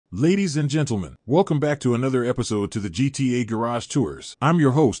Ladies and gentlemen, welcome back to another episode to the GTA Garage Tours. I'm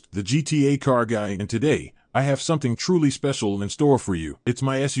your host, the GTA Car Guy, and today, I have something truly special in store for you. It's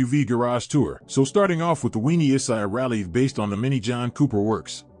my SUV garage tour. So starting off with the Weenie Isaiah Rally based on the Mini John Cooper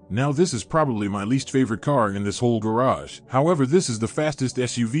Works. Now this is probably my least favorite car in this whole garage. However, this is the fastest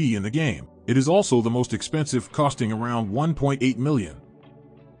SUV in the game. It is also the most expensive, costing around $1.8 million.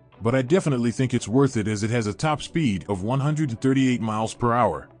 But I definitely think it's worth it as it has a top speed of 138 miles per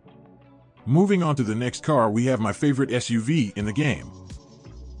hour. Moving on to the next car, we have my favorite SUV in the game.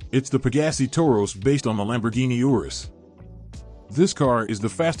 It's the Pegassi Toros based on the Lamborghini Urus. This car is the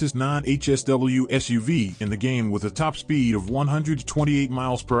fastest non-HSW SUV in the game with a top speed of 128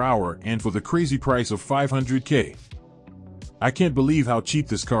 miles per hour and for the crazy price of $500K. I can't believe how cheap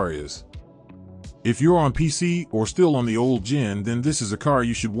this car is. If you're on PC or still on the old gen, then this is a car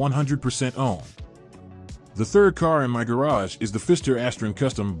you should 100% own. The third car in my garage is the Pfister Astron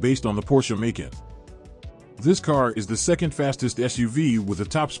Custom based on the Porsche Macan. This car is the second fastest SUV with a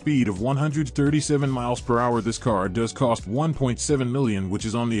top speed of 137 miles per hour. This car does cost $1.7 million, which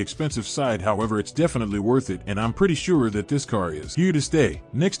is on the expensive side. However, it's definitely worth it, and I'm pretty sure that this car is here to stay.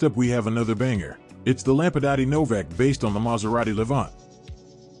 Next up, we have another banger. It's the Lampadati Novak based on the Maserati Levant.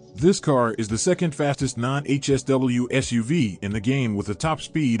 This car is the second fastest non-HSW SUV in the game with a top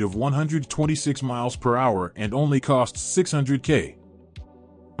speed of 126 miles per hour and only costs $600K.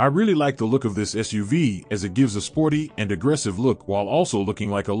 I really like the look of this SUV as it gives a sporty and aggressive look while also looking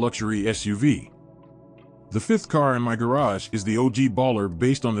like a luxury SUV. The fifth car in my garage is the OG Baller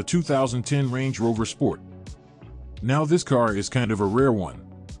based on the 2010 Range Rover Sport. Now this car is kind of a rare one.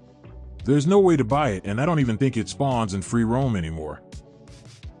 There's no way to buy it, and I don't even think it spawns in free roam anymore.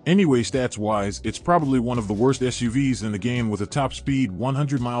 Anyway, stats-wise, it's probably one of the worst SUVs in the game with a top speed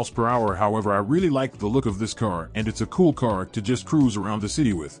 100 miles per hour. However, I really like the look of this car, and it's a cool car to just cruise around the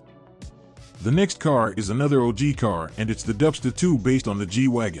city with. The next car is another OG car, and it's the Dubsta 2 based on the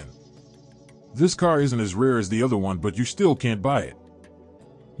G-Wagon. This car isn't as rare as the other one, but you still can't buy it.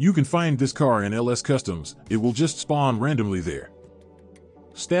 You can find this car in LS Customs. It will just spawn randomly there.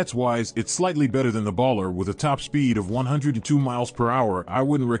 Stats-wise, it's slightly better than the Baller with a top speed of 102 miles per hour. I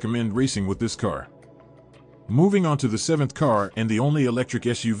wouldn't recommend racing with this car. Moving on to the seventh car and the only electric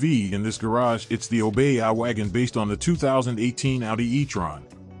SUV in this garage, it's the Obey I-Wagon based on the 2018 Audi e-tron.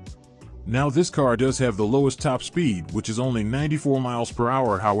 Now this car does have the lowest top speed, which is only 94 miles per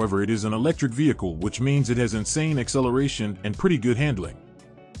hour. However, it is an electric vehicle, which means it has insane acceleration and pretty good handling.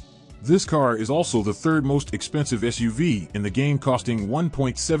 This car is also the third most expensive SUV in the game, costing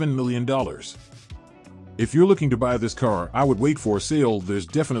 $1.7 million. If you're looking to buy this car, I would wait for a sale. There's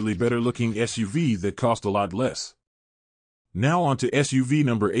definitely better looking SUV that cost a lot less. Now on to SUV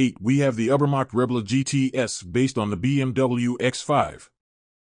number 8, we have the Ubermacht Rebel GTS based on the BMW X5.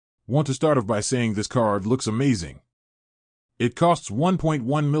 Want to start off by saying this car looks amazing. It costs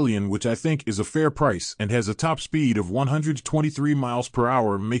 $1.1 million, which I think is a fair price, and has a top speed of 123 miles per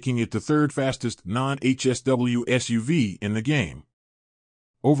hour, making it the third fastest non-HSW SUV in the game.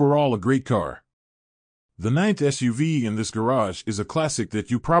 Overall, a great car. The ninth SUV in this garage is a classic that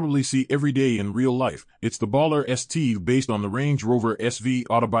you probably see every day in real life. It's the Baller ST based on the Range Rover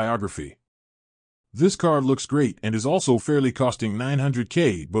SV Autobiography. This car looks great and is also fairly costing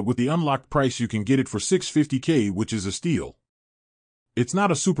 $900K, but with the unlocked price you can get it for $650K, which is a steal. It's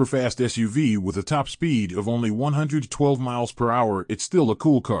not a super fast SUV with a top speed of only 112 miles per hour. It's still a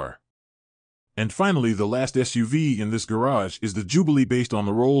cool car. And finally, the last SUV in this garage is the Jubilee based on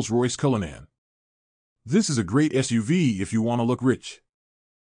the Rolls-Royce Cullinan. This is a great SUV if you want to look rich.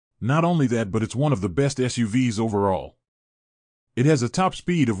 Not only that, but it's one of the best SUVs overall. It has a top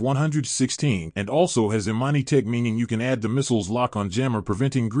speed of 116 and also has Imani Tech, meaning you can add the missiles lock-on jammer,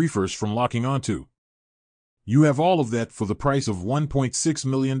 preventing griefers from locking onto. You have all of that for the price of $1.6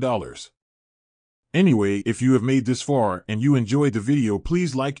 million. Anyway, if you have made this far and you enjoyed the video,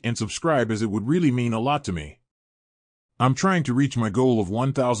 please like and subscribe, as it would really mean a lot to me. I'm trying to reach my goal of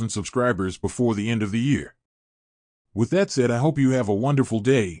 1,000 subscribers before the end of the year. With that said, I hope you have a wonderful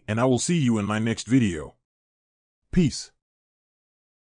day, and I will see you in my next video. Peace.